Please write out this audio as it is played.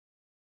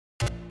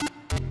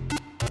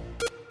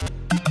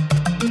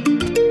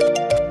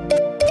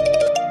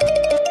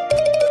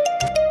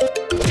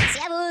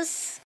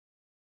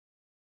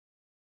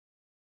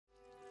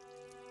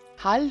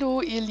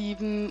Hallo ihr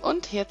Lieben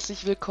und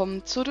herzlich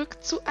willkommen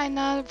zurück zu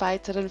einer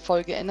weiteren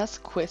Folge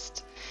Annas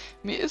Quest.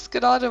 Mir ist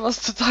gerade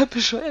was total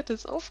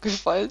Bescheuertes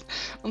aufgefallen.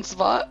 Und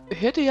zwar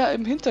hört ihr ja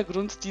im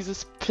Hintergrund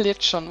dieses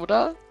Plätschern,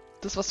 oder?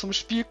 Das, was vom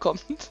Spiel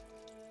kommt.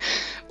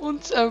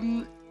 Und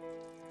dadurch,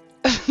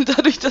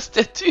 dass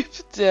der Typ,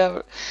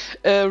 der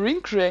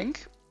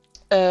Ringcrank,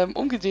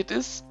 umgedreht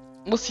ist,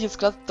 muss ich jetzt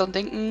gerade dran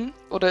denken,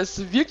 oder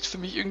es wirkt für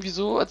mich irgendwie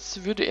so,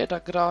 als würde er da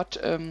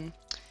gerade,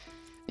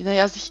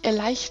 naja, sich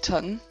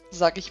erleichtern,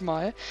 sag ich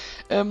mal.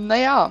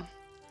 Naja,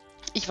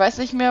 ich weiß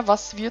nicht mehr,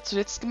 was wir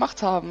zuletzt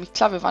gemacht haben.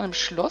 Klar, wir waren im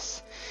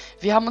Schloss.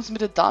 Wir haben uns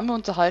mit der Dame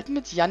unterhalten,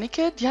 mit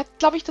Jannike. Die hat,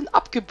 glaube ich, dann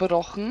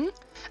abgebrochen.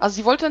 Also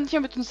sie wollte dann nicht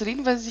mehr mit uns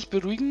reden, weil sie sich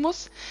beruhigen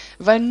muss.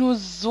 Weil nur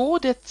so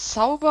der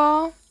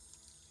Zauber,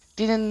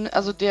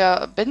 also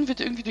der Ben wird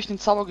irgendwie durch den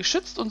Zauber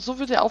geschützt und so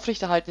wird er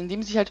aufrechterhalten,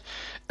 indem sie halt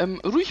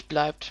ruhig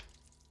bleibt.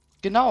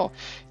 Genau.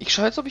 Ich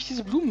schaue jetzt, ob ich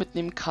diese Blumen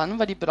mitnehmen kann,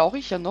 weil die brauche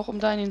ich ja noch, um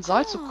da in den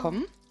Saal zu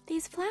kommen.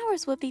 These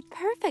flowers would be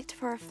perfect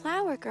for a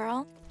flower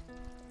girl.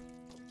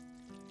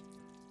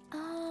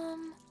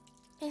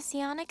 Is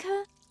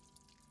Yannicka?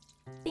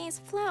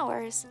 These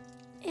flowers,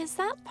 is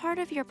that part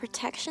of your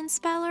protection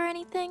spell or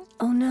anything?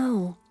 Oh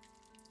no.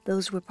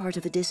 Those were part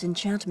of a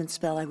disenchantment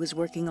spell I was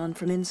working on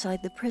from inside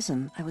the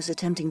prism. I was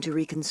attempting to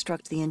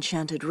reconstruct the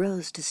enchanted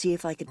rose to see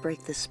if I could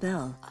break the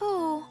spell.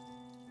 Oh,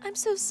 I'm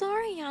so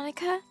sorry,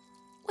 Yannicka.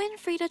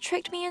 Winfrieda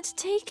tricked me into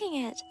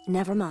taking it.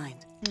 Never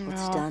mind.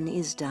 What's done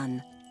is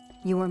done.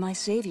 You were my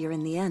savior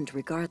in the end,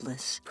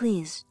 regardless.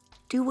 Please,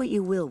 do what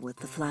you will with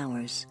the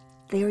flowers.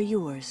 They are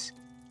yours.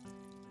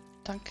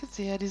 Danke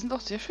sehr, die sind auch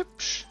sehr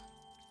hübsch.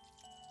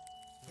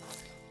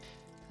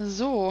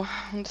 So,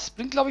 und es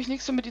bringt, glaube ich,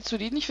 nichts, mit ihr zu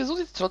reden. Ich versuche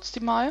jetzt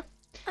trotzdem mal.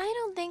 I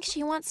don't think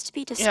she wants to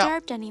be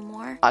disturbed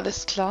anymore.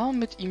 Alles klar, und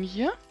mit ihm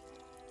hier?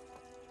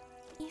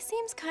 He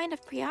seems kind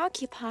of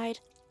preoccupied.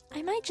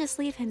 I might just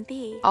leave him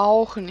be.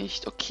 Auch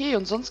nicht. Okay,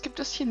 und sonst gibt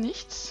es hier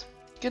nichts.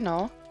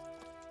 Genau.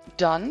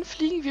 Dann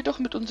fliegen wir doch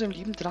mit unserem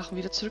lieben Drachen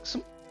wieder zurück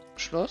zum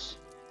Schloss.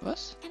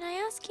 Was? Can I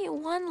ask you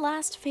one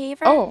last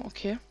favor? Oh,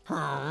 okay.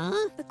 Huh?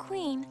 The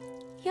Queen,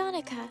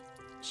 Yannicka,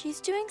 she's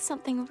doing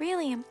something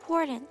really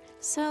important,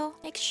 so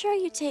make sure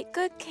you take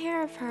good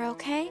care of her,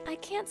 okay? I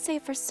can't say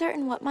for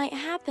certain what might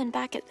happen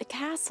back at the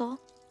castle,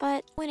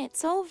 but when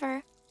it's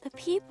over, the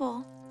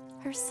people,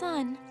 her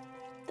son,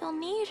 they'll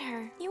need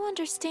her. You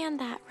understand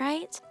that,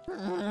 right?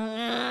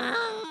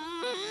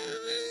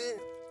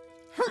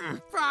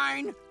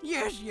 Fine.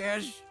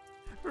 Yes.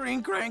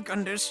 Ringcrank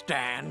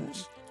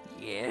understands.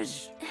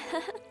 Yes.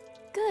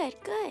 Good.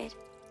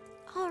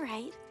 All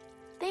right.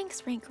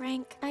 Thanks,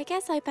 Ringcrank. I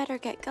guess I better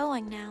get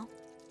going now.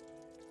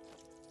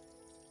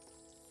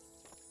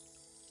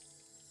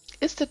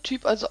 Ist der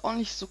Typ also auch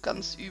nicht so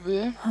ganz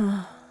übel?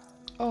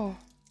 Oh.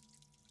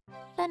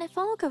 Then if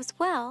all goes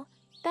well,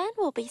 Ben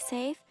will be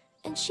safe,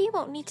 and she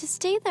won't need to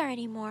stay there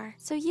anymore.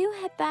 So you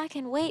head back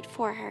and wait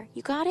for her.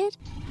 You got it?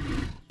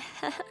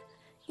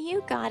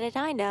 You got it,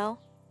 I know.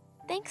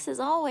 Thanks as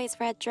always,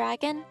 Red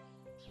Dragon.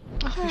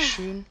 Ach, wie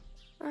schön.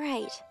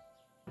 Right.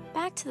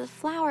 Back to the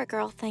flower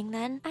girl thing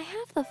then. I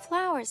have the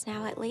flowers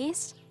now at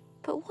least.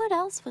 But what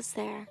else was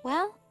there?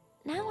 Well,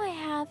 now I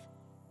have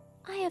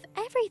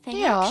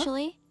everything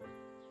actually.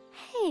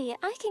 Hey,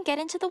 I can get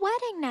into the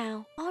wedding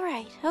now.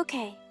 Alright,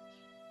 okay.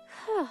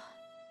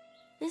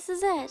 This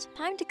is it.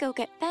 Time to go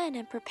get Ben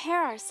and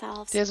prepare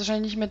ourselves. Der ist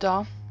wahrscheinlich nicht mehr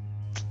da.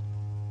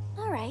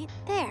 Alright,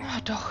 there.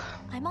 Ah, doch.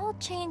 I'm all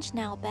changed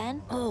now,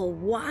 Ben. Oh,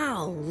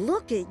 wow.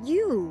 Look at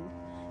you.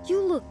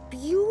 You look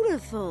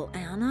beautiful,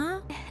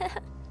 Anna.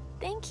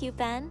 Thank you,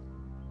 Ben.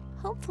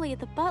 Hopefully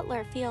the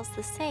butler feels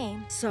the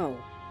same. So,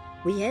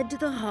 we head to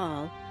the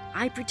hall.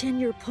 I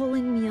pretend you're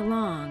pulling me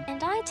along.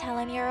 And I tell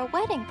him you're a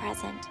wedding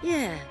present.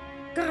 Yeah,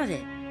 got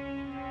it.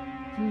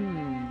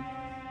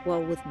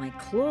 Well, with my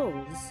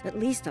clothes, at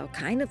least I'll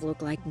kind of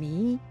look like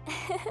me.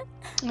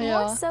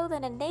 More so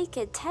than a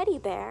naked teddy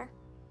bear.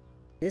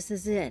 This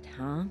is it,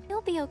 huh?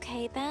 You'll be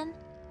okay, Ben.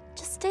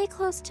 Just stay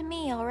close to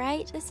me,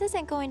 alright? This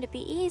isn't going to be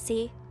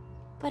easy,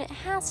 but it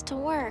has to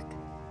work.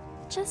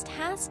 It just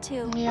has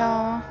to.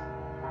 Yeah.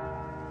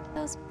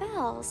 Those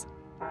bells,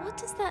 what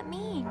does that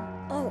mean?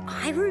 Oh,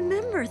 I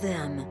remember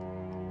them.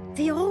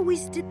 They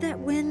always did that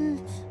when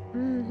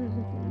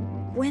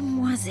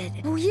was it?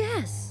 Oh,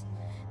 yes.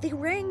 They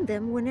rang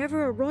them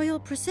whenever a royal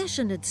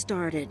procession had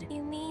started.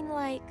 You mean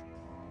like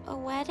a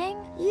wedding?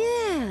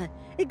 Yeah,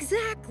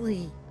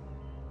 exactly.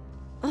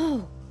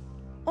 Oh.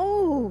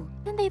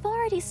 Then they've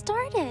already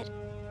started.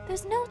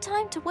 There's no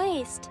time to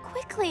waste.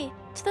 Quickly,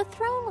 to the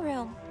throne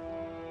room.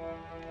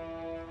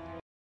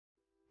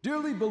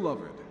 Dearly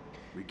beloved,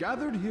 we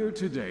gathered here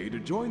today to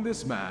join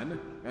this man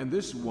and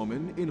this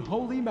woman in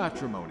holy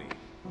matrimony.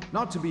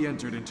 Not to be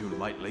entered into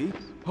lightly,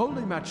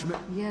 holy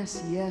matrimony... Yes,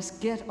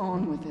 get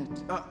on with it.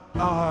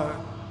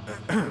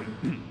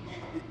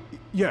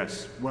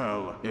 Yes,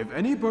 well, if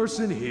any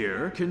person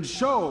here can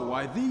show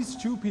why these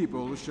two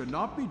people should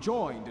not be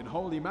joined in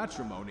holy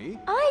matrimony...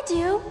 I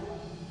do!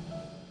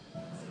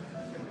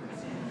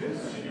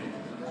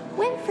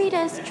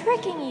 Winfrieda is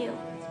tricking you,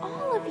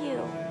 all of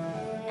you.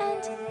 And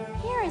And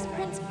here is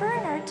Prince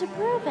Bernard to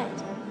prove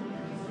it.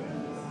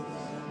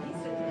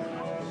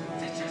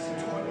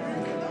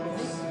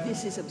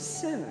 This is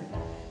absurd.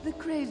 The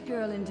crazed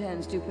girl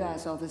intends to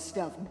pass off the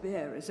stuffed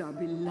bear as our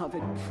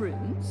beloved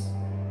prince.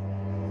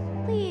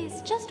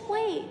 Please, just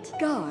wait.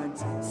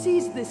 Guards,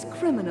 seize this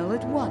criminal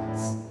at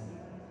once.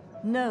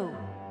 No.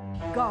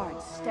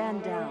 Guards,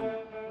 stand down.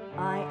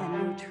 I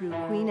am your true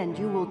queen, and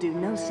you will do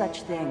no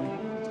such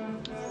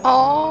thing.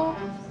 Oh.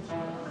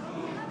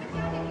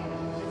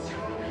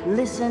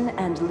 Listen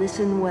and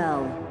listen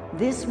well.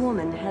 This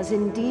woman has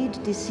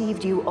indeed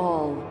deceived you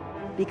all.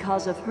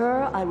 Because of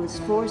her, I was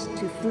forced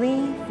to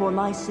flee for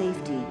my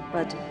safety.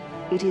 But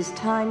it is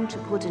time to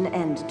put an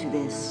end to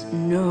this.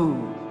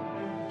 No.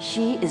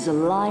 She is a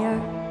liar,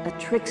 a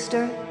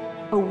trickster,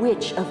 a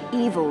witch of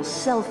evil,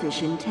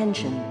 selfish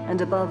intention,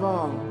 and above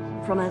all,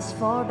 from as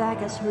far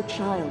back as her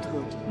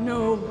childhood.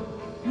 No.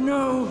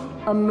 No.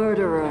 A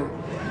murderer.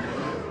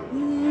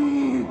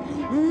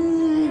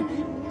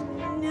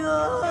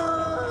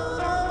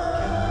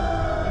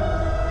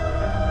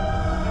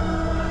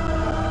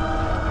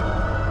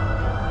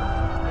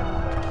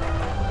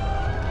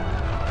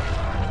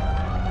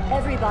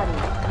 Everybody,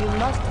 you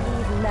must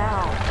leave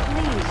now.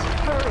 Please,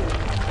 hurry.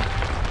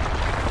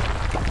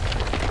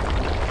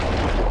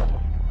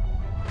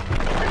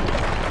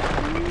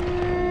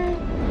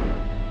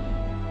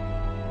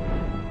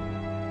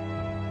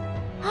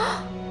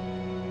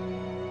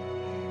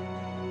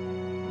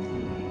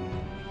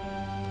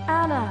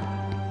 Anna.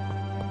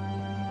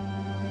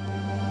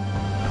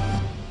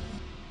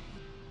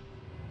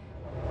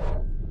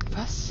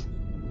 Was?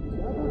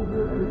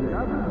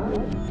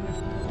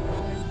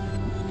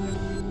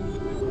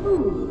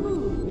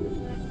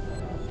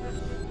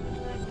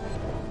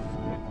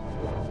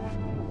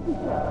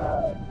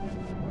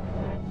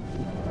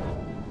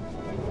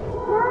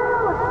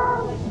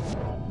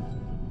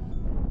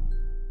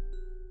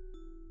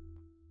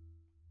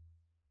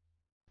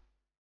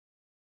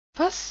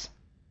 Was?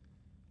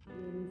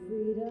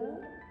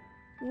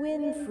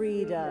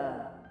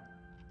 Winfrieda.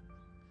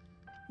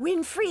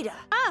 Winfrieda!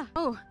 Ah!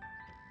 Oh.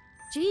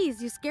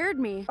 Geez, you scared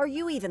me. Are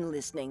you even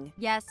listening?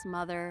 Yes,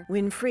 Mother.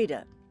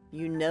 Winfrieda,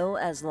 you know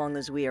as long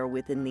as we are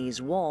within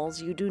these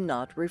walls, you do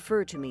not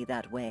refer to me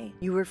that way.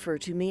 You refer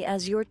to me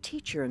as your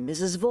teacher,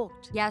 Mrs.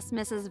 Vogt. Yes,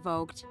 Mrs.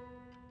 Vogt.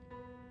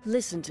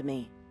 Listen to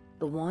me.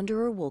 The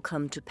Wanderer will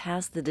come to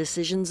pass the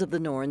decisions of the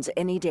Norns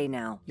any day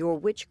now. Your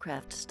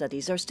witchcraft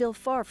studies are still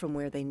far from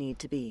where they need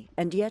to be,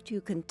 and yet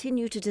you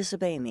continue to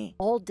disobey me.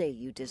 All day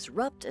you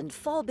disrupt and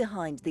fall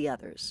behind the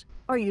others.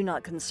 Are you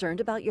not concerned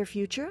about your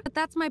future? But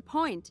that's my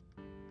point.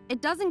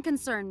 It doesn't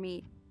concern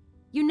me.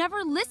 You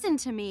never listen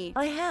to me.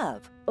 I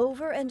have.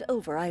 Over and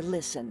over I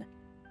listen.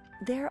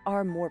 There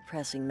are more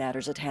pressing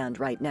matters at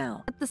hand right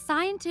now. But the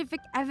scientific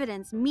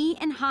evidence me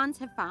and Hans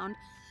have found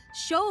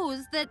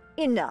shows that...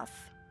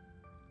 Enough.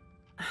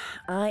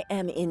 I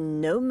am in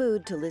no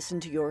mood to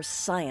listen to your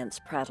science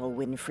prattle,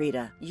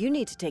 Winfrieda. You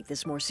need to take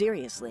this more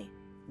seriously.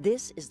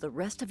 This is the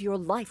rest of your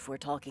life we're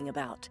talking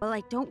about. Well,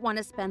 I don't want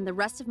to spend the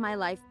rest of my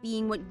life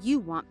being what you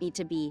want me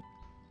to be.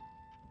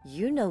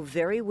 You know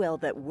very well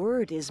that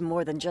word is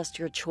more than just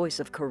your choice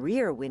of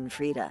career,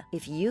 Winfrieda.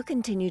 If you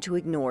continue to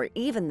ignore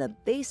even the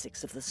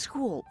basics of the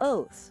school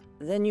oath,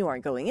 then you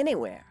aren't going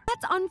anywhere.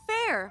 That's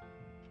unfair.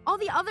 All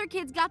the other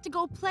kids got to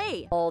go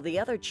play. All the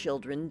other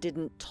children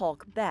didn't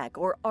talk back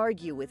or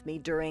argue with me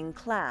during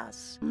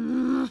class.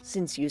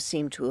 Since you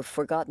seem to have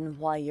forgotten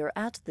why you're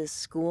at this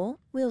school,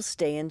 we'll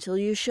stay until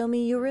you show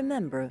me you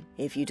remember.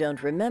 If you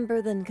don't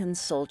remember, then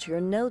consult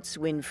your notes,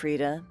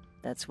 Winfrieda.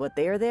 That's what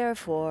they're there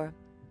for.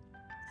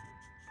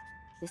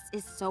 This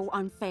is so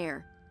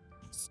unfair.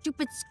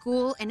 Stupid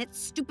school and it's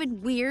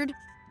stupid weird.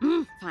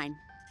 Fine.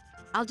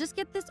 I'll just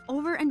get this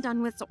over and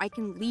done with so I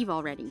can leave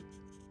already.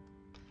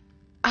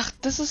 Ach,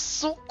 das ist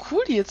so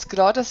cool jetzt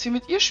gerade, dass wir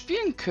mit ihr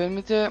spielen können,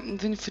 mit der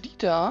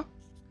Winfrieda.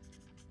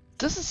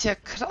 Das ist ja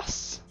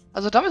krass.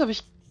 Also damit habe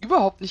ich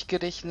überhaupt nicht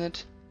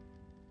gerechnet.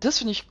 Das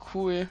finde ich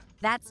cool.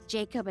 That's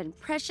Jacob and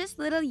precious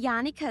little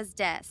Jannika's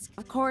desk.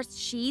 Of course,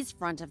 she's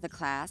front of the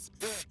class.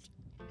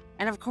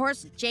 And of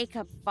course,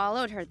 Jacob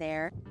followed her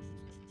there.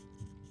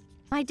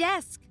 My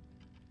desk.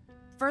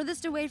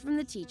 Furthest away from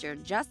the teacher,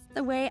 just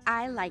the way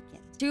I like it.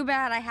 Too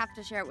bad I have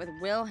to share it with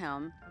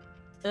Wilhelm.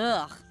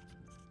 Ugh.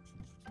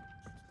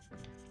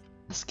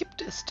 Was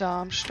gibt es da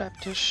am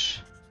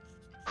Schreibtisch?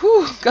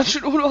 Puh, ganz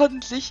schön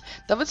unordentlich.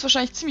 Da wird es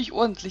wahrscheinlich ziemlich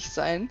ordentlich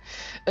sein.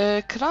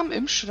 Kram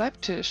im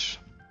Schreibtisch.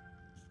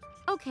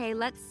 Okay,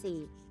 let's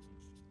see.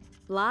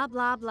 Blah,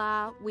 blah,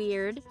 blah,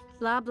 weird.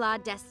 Blah, blah,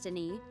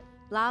 destiny.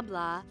 Blah,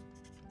 blah.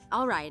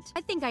 All right,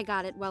 I think I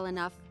got it well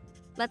enough.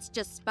 Let's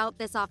just spout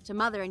this off to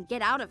Mother and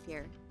get out of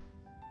here.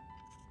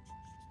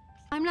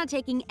 I'm not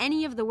taking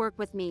any of the work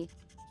with me.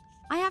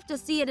 I have to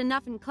see it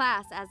enough in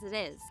class as it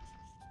is.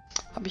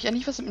 Habe ich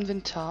eigentlich was im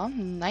Inventar?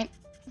 Nein,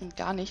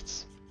 gar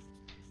nichts.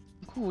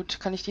 Gut,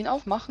 kann ich den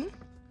aufmachen?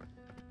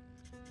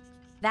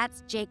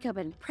 That's Jacob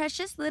and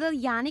precious little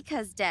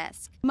Jannika's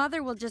desk.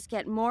 Mother will just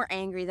get more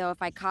angry though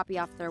if I copy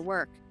off their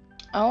work.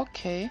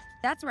 Okay.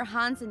 That's where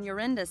Hans and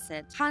Jorinda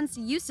sit. Hans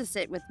used to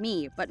sit with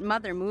me, but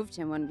Mother moved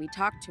him when we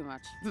talked too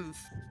much.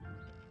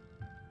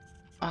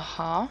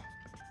 Aha.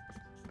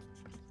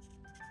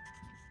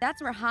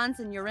 That's where Hans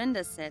and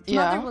Jorinda sit.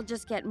 Ja. Mother will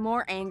just get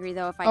more angry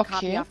though if I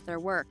copy off their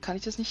work. Kann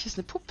ich das nicht? Hier ist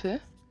eine Puppe.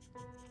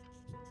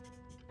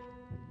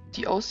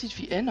 Die aussieht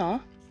wie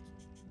Anna.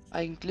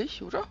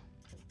 Eigentlich, oder?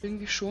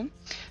 Irgendwie schon.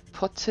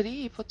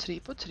 Porträt, Porträt,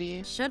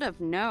 Porträt. Should have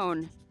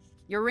known.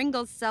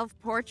 Jorinda's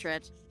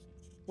self-portrait.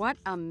 What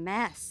a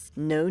mess.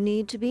 No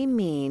need to be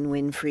mean,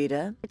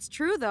 Winfrieda. It's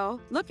true though.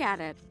 Look at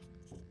it.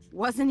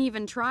 Wasn't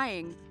even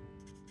trying.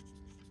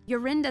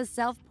 Jorinda's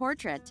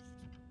self-portrait.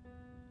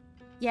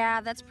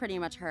 Yeah, that's pretty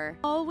much her.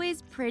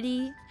 Always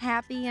pretty,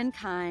 happy, and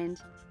kind.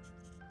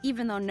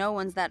 Even though no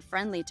one's that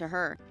friendly to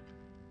her.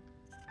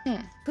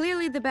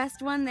 Clearly the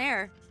best one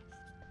there.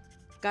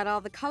 Got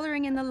all the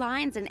coloring in the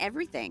lines and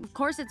everything. Of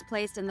course it's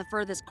placed in the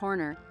furthest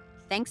corner.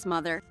 Thanks,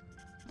 Mother.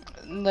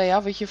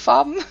 Naja, welche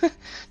Farben?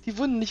 Die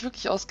wurden nicht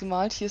wirklich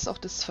ausgemalt. Hier ist auch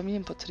das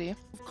Familienporträt.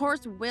 Of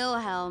course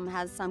Wilhelm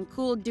has some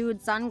cool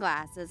dude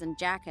sunglasses and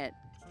jacket.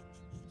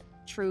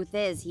 Truth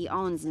is, he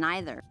owns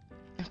neither.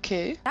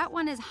 Okay. That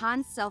one is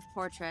Hans'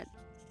 self-portrait.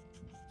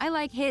 I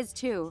like his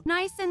too.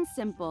 Nice and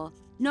simple.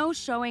 No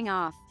showing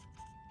off.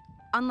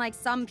 Unlike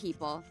some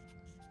people.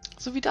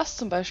 So wie das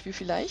zum Beispiel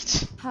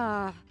vielleicht.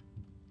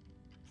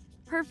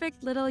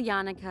 Perfect little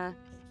Janika.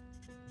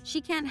 She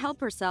can't help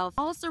herself.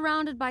 All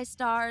surrounded by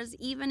stars,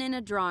 even in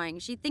a drawing.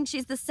 She thinks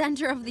she's the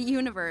center of the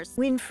universe.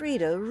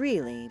 Winfrieda,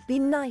 really, be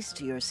nice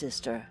to your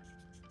sister.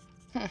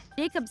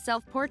 Jacob's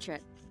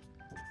self-portrait.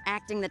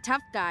 Acting the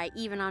tough guy,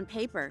 even on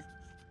paper.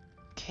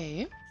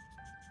 Okay.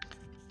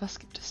 Was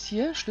gibt es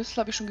hier? Schlüssel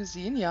habe ich schon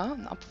gesehen, ja.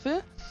 Ein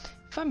Apfel.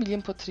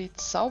 Familienporträt,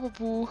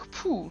 Zauberbuch.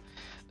 Puh.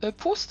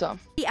 Poster.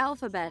 The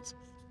alphabet.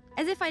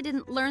 As if I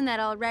didn't learn that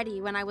already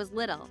when I was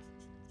little.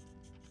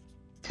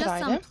 Just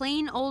some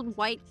plain old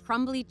white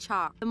crumbly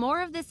chalk. The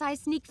more of this I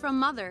sneak from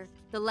Mother,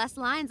 the less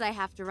lines I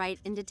have to write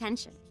in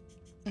detention.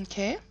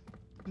 Okay.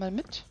 Mal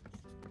mit.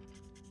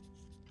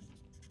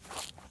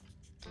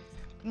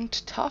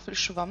 Und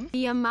Tafelschwamm.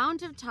 The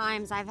amount of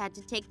times I've had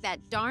to take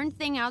that darn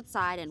thing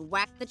outside and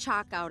whack the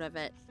chalk out of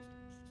it.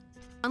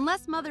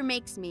 Unless Mother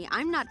makes me,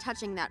 I'm not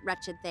touching that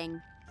wretched thing.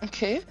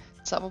 Okay.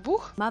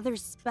 Zauberbuch.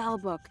 Mother's spell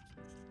book.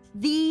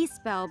 The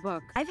spell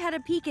book. I've had a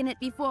peek in it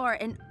before,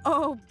 and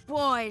oh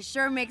boy,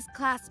 sure makes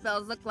class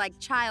spells look like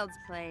child's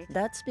play.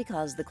 That's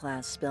because the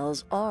class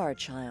spells are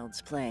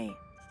child's play.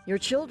 You're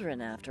children,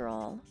 after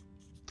all.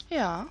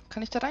 Ja,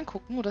 kann ich da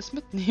reingucken oder es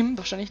mitnehmen?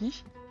 Wahrscheinlich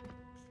nicht.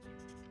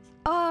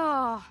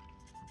 Oh,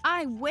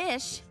 I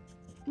wish.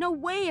 No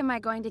way am I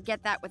going to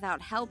get that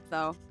without help,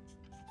 though.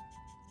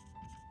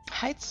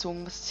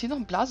 Heizung. Was ist hier noch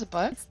ein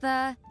Blaseball? It's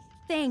the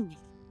thing.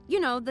 You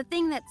know, the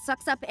thing that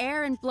sucks up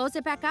air and blows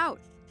it back out.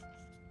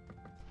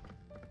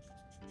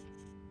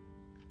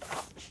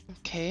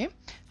 Okay.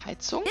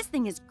 Heizung. This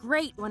thing is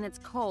great when it's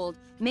cold.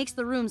 Makes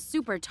the room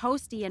super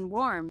toasty and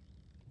warm.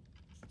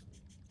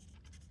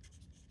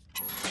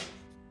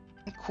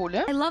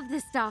 Kohle. I love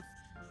this stuff.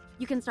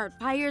 You can start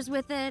fires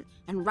with it,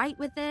 and write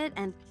with it,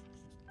 and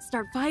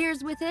start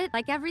fires with it.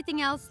 Like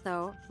everything else,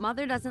 though,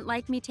 Mother doesn't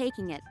like me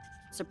taking it.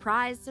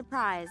 Surprise,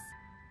 surprise.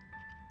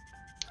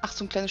 Ach,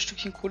 so ein kleines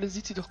Stückchen Kohle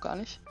sieht sie doch gar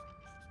nicht.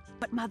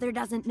 What Mother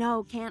doesn't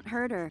know can't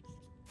hurt her.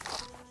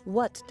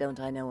 What don't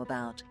I know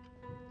about?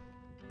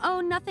 Oh,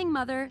 nothing,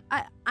 Mother.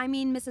 I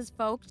mean, Mrs.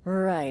 Vogt.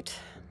 Right.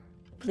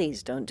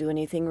 Please don't do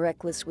anything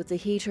reckless with the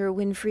heater,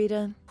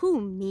 Winfrieda.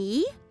 Who,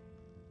 me?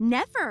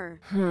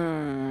 Never.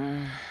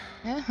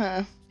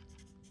 Aha.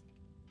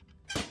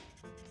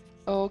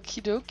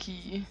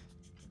 Okidoki.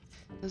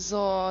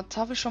 So,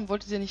 Tafelschwamm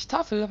wolltet ihr nicht.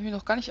 Tafel habe ich mir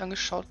noch gar nicht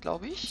angeschaut,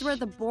 glaube ich. It's where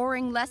the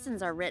boring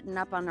lessons are written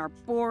up on our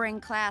boring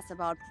class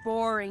about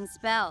boring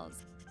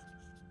spells.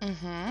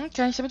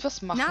 Kann ich damit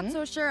was machen? Not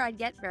so sure I'd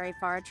get very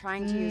far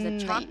trying to use a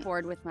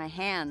chalkboard with my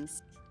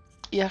hands.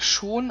 Ja,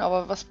 schon,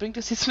 aber was bringt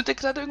es jetzt mit der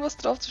gerade irgendwas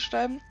drauf zu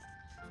schreiben?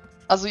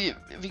 Also,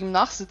 wegen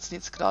Nachsitzen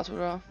jetzt gerade,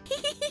 oder?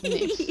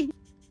 Nee.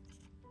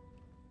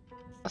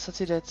 Was hat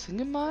sie da jetzt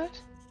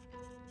hingemalt?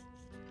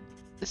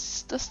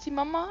 Ist das die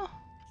Mama?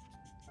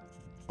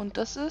 Und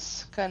das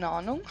ist? Keine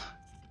Ahnung.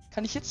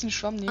 Kann ich jetzt den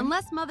Schwamm nehmen?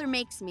 Unless Mother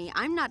makes me,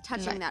 I'm not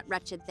touching that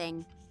wretched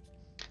thing.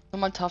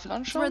 Nochmal Tafel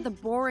It's anschauen. where the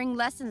boring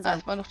lessons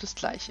are. War noch das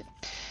gleiche.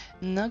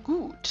 Na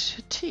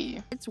gut,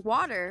 Tee. It's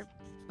water,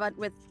 but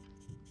with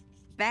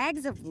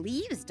bags of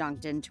leaves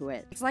dunked into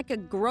it. It's like a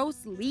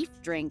gross leaf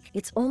drink.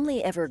 It's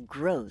only ever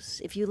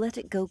gross if you let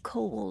it go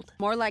cold.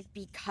 More like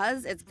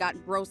because it's got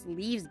gross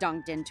leaves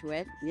dunked into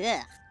it.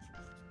 Ugh.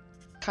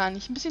 Kann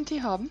ich ein bisschen Tee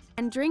haben?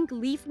 And drink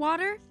leaf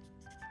water?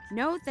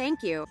 No,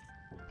 thank you.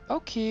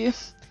 Okay.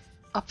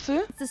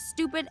 Apfel? It's a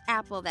stupid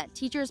apple that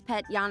teacher's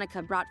pet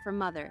Janika brought from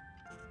Mother.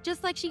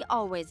 Just like she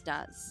always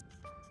does.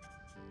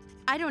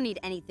 I don't need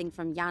anything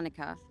from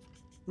Janika.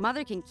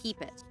 Mother can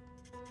keep it.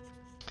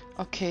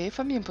 Okay,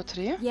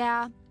 Familienporträt.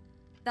 Yeah,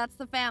 that's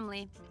the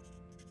family.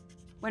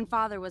 When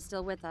Father was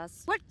still with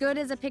us. What good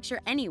is a picture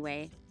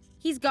anyway?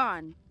 He's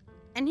gone.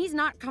 and he's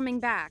not coming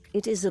back.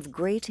 It is of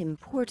great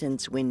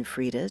importance,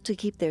 Winfrieda, to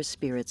keep their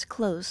spirits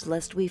close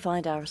lest we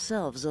find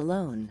ourselves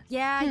alone.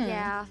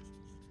 Yeah.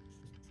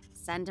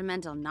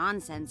 Sentimental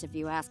nonsense if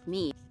you ask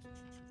me.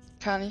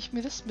 Kann ich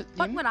mir das What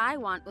mitnehmen? would I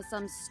want with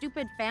some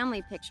stupid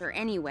family picture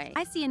anyway?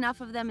 I see enough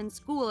of them in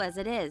school as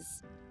it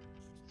is.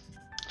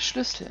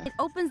 Schlüssel. It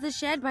opens the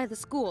shed by the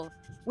school,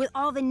 with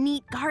all the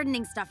neat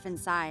gardening stuff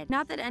inside.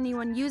 Not that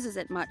anyone uses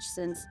it much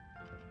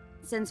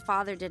since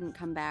Father didn't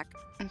come back.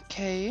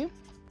 Okay.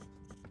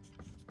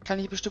 Kann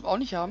ich bestimmt auch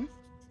nicht haben.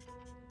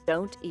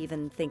 Don't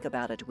even think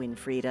about it,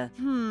 Winfrieda.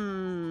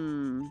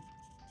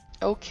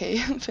 Okay,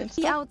 The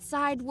Fenster.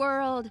 outside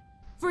world.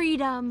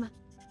 Freedom.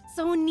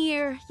 So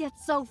near, yet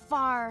so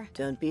far.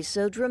 Don't be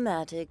so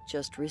dramatic.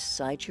 Just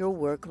recite your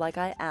work like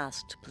I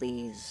asked,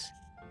 please.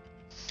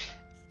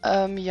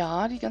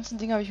 Ja, die ganzen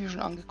Dinge habe ich mir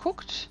schon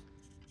angeguckt.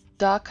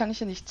 Da kann ich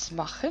ja nichts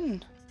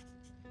machen.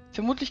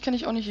 Vermutlich kann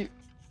ich auch nicht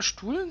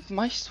Stuhl.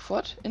 Mache ich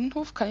sofort.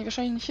 Innenhof kann ich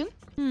wahrscheinlich nicht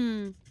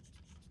hin.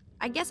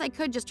 I guess I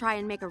could just try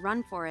and make a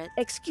run for it.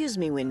 Excuse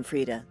me,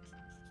 Winfrieda.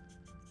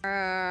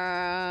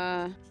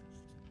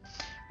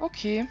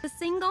 Okay. The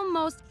single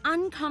most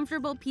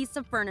uncomfortable piece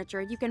of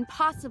furniture you can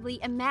possibly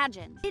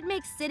imagine. It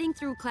makes sitting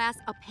through class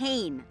a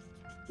pain.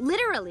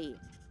 Literally.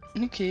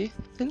 Okay.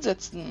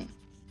 Hinsetzen.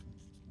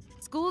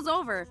 School's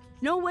over.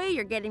 No way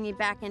you're getting me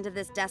back into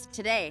this desk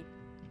today.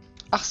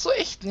 Ach so,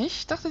 echt nicht?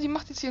 Ich dachte, die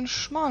macht jetzt hier einen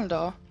Schmal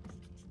da.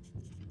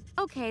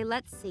 Okay,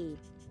 let's see.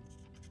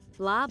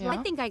 Blah, blah. Ja.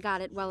 I think I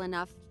got it well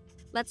enough.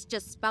 Let's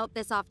just spout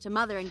this off to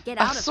Mother and get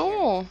out Ach of here.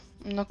 so.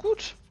 Na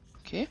gut.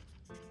 Okay.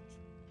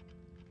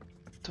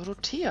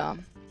 Dorothea.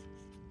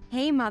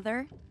 Hey,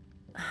 Mother.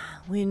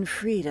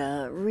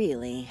 Winfrieda,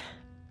 really?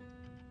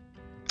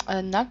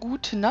 Na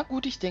gut,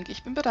 ich denke,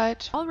 ich bin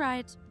bereit. All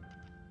right.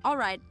 All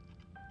right.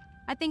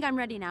 I think I'm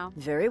ready now.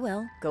 Very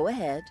well, go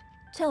ahead.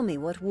 Tell me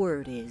what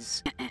word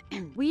is.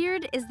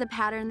 Weird is the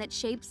pattern that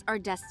shapes our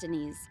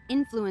destinies,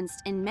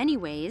 influenced in many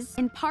ways,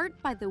 in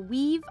part by the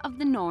weave of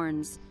the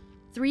Norns,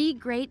 3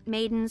 great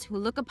maidens who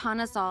look upon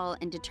us all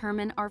and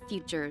determine our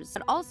futures,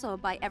 but also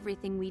by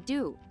everything we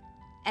do,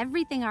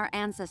 everything our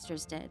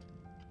ancestors did.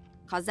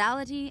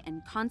 Causality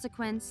and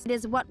consequence, it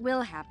is what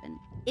will happen,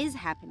 is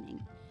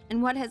happening,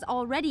 and what has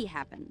already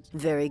happened.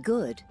 Very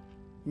good.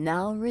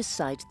 Now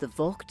recite the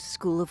Vogt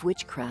School of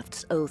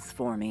Witchcraft's oath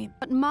for me.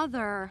 But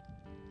Mother...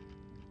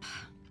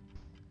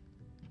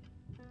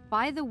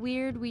 By the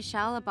weird we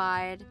shall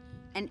abide,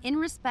 and in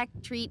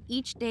respect treat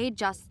each day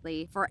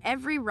justly, for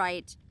every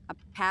right, a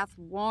path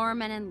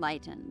warm and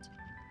enlightened.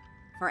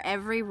 For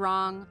every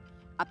wrong,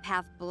 a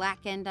path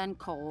blackened and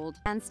cold,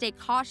 and stay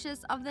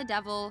cautious of the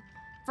devil,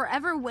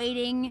 forever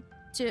waiting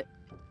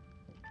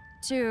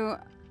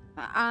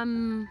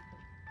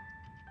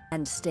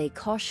And stay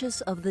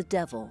cautious of the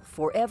devil,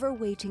 forever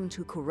waiting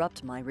to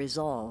corrupt my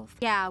resolve.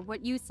 Yeah,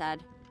 what you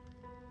said.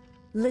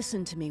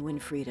 Listen to me,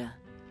 Winfrieda.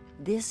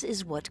 This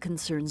is what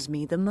concerns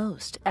me the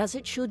most, as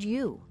it should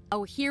you.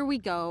 Oh, here we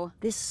go.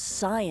 This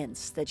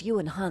science that you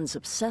and Hans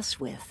obsess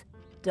with.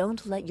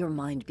 Don't let your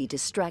mind be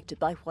distracted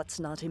by what's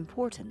not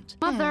important.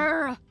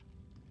 Mother!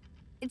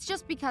 It's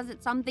just because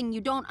it's something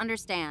you don't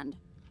understand.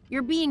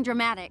 You're being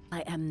dramatic.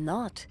 I am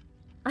not.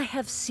 I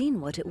have seen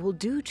what it will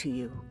do to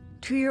you,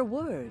 to your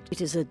word.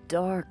 It is a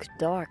dark,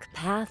 dark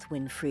path,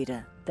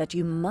 Winfrieda, that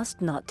you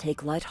must not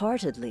take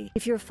lightheartedly.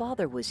 If your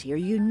father was here,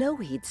 you know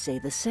he'd say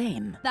the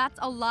same. That's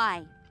a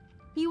lie.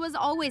 He was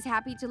always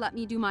happy to let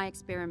me do my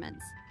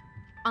experiments.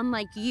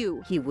 Unlike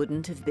you. He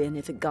wouldn't have been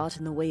if it got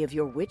in the way of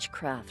your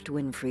witchcraft,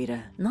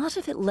 Winfrieda. Not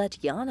if it let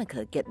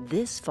Jannica get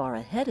this far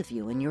ahead of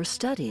you in your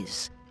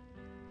studies.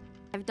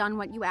 I've done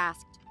what you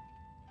asked.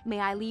 May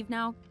I leave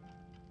now?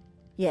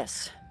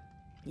 Yes.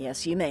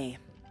 Yes, you may.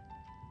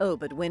 Oh,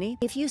 but Winnie,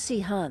 if you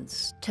see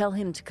Hans, tell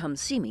him to come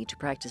see me to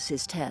practice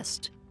his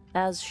test.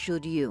 As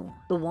should you.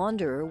 The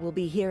Wanderer will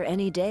be here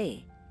any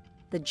day.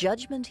 The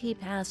judgment he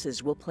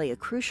passes will play a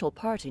crucial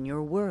part in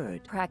your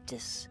word.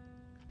 Practice.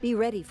 Be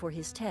ready for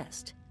his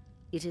test.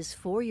 It is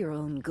for your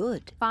own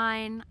good.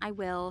 Fine, I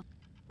will.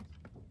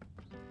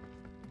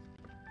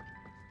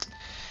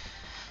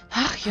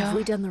 Ach ja. Have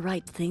we done the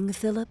right thing,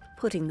 Philip?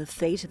 Putting the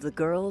fate of the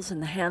girls in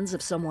the hands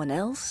of someone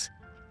else?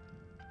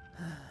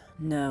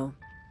 No.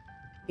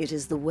 It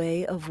is the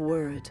way of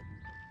word.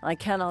 I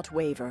cannot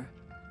waver.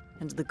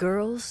 And the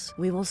girls,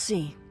 we will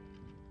see.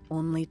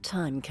 Only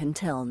time can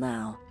tell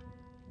now.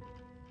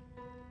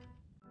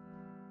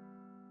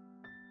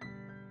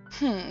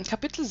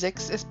 Kapitel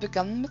 6. Es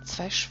begann mit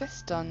 2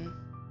 Schwestern.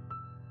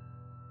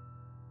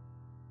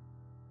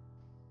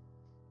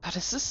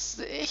 Das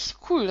ist echt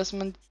cool, dass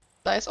man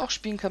da jetzt auch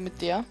spielen kann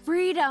mit der.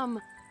 Freedom!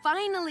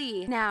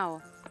 Finally!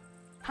 Now,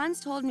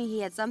 Hans told me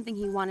he had something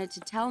he wanted to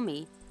tell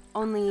me.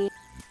 Only...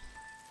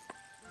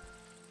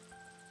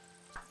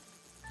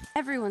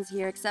 everyone's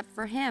here except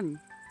for him.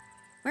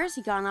 Where's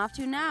he gone off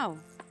to now?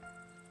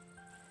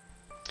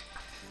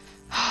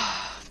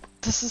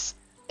 Das ist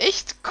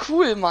echt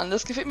cool, Mann.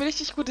 Das gefällt mir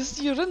richtig gut. Das ist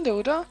die Rinde,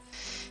 oder?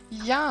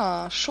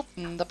 Ja,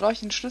 Schuppen. Da brauche ich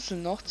den Schlüssel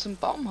noch zum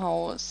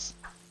Baumhaus.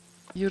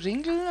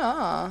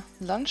 Joringel,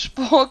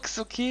 Lunchbox,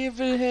 okay,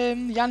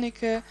 Wilhelm,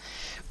 Jannike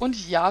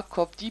und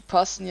Jakob, die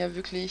passen ja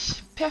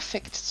wirklich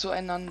perfekt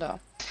zueinander.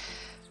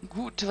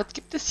 Gut, was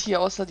gibt es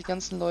hier außer die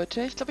ganzen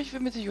Leute? Ich glaube, ich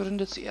will mit der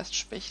Jorinde zuerst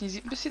sprechen. Die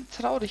sieht ein bisschen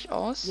traurig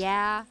aus.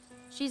 Yeah,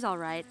 she's all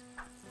right.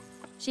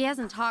 She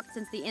hasn't talked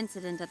since the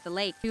incident at the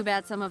lake. Too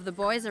bad some of the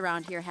boys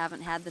around here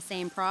haven't had the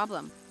same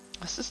problem.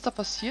 Was ist da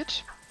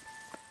passiert?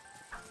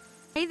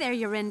 Hey there,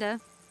 Jorinda.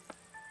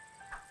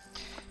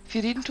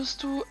 Viel reden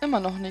tust du immer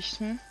noch nicht,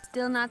 hm?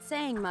 Still not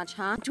saying much,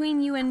 huh?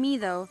 Between you and me,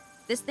 though,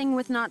 this thing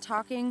with not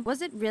talking,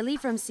 was it really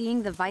from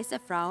seeing the Weiße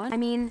Frauen? I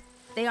mean,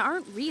 they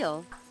aren't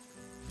real,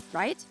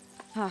 right?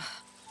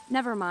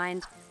 Never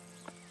mind.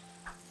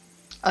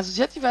 Also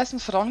sie hat die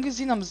weißen Frauen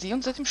gesehen am See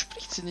und seitdem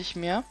spricht sie nicht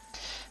mehr.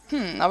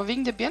 Aber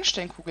wegen der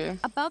Bernsteinkugel.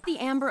 About the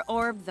amber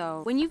orb,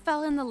 though, when you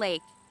fell in the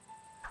lake,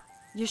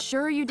 you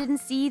sure you didn't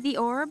see the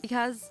orb?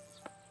 Because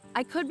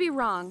I could be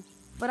wrong,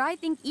 but I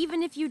think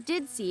even if you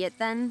did see it,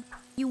 then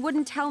you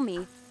wouldn't tell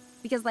me.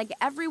 Because like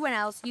everyone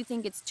else, you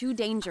think it's too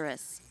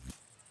dangerous.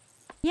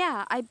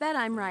 Yeah, I bet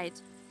I'm right.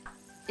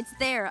 It's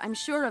there, I'm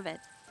sure of it.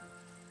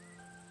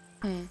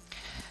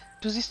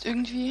 Du siehst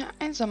irgendwie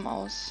einsam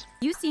aus.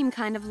 You seem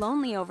kind of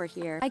lonely over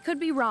here. I could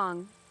be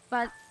wrong,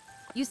 but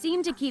you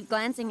seem to keep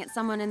glancing at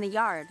someone in the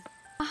yard.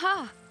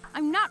 Aha!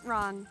 I'm not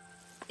wrong.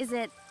 Is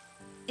it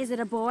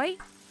a boy?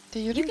 Der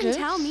You Joringel? can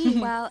tell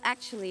me. Well,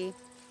 actually,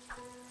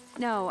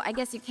 no, I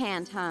guess you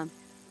can't, huh?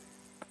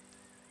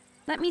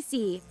 Let me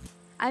see.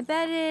 I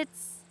bet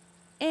it's...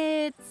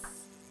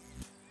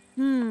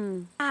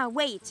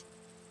 wait.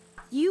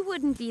 You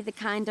wouldn't be the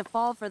kind to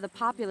fall for the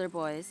popular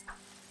boys.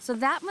 So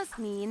that must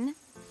mean...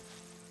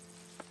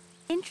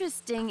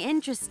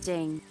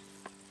 Interesting.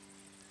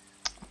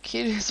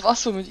 Okay, das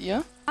war's so mit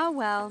ihr. Oh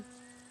well.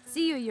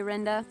 See you,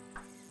 Jorinda.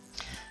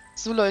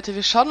 So Leute,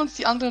 wir schauen uns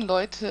die anderen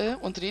Leute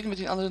und reden mit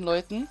den anderen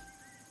Leuten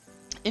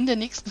in der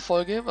nächsten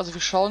Folge. Also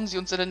wir schauen sie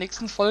uns in der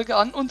nächsten Folge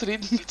an und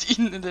reden mit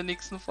ihnen in der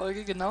nächsten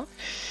Folge, genau.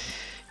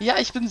 Ja,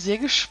 ich bin sehr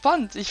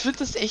gespannt. Ich finde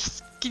das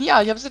echt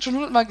genial. Ich habe es jetzt schon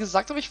 100-mal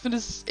gesagt, aber ich finde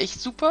es echt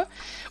super.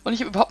 Und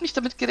ich habe überhaupt nicht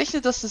damit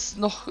gerechnet, dass es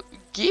noch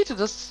geht,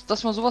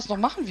 dass man sowas noch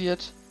machen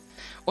wird.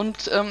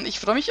 Und ich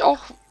freue mich auch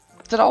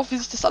darauf, wie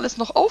sich das alles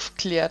noch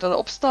aufklärt. Oder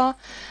ob es da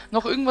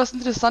noch irgendwas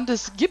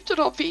Interessantes gibt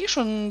oder ob wir eh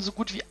schon so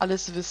gut wie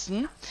alles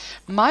wissen.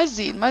 Mal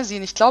sehen, mal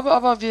sehen. Ich glaube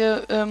aber,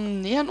 wir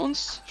nähern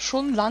uns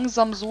schon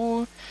langsam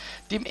so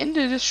dem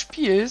Ende des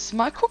Spiels.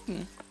 Mal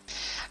gucken.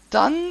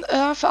 Dann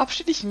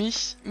verabschiede ich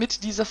mich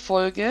mit dieser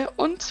Folge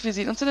und wir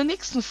sehen uns in der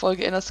nächsten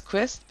Folge Anna's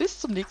Quest. Bis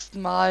zum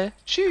nächsten Mal.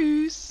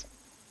 Tschüss!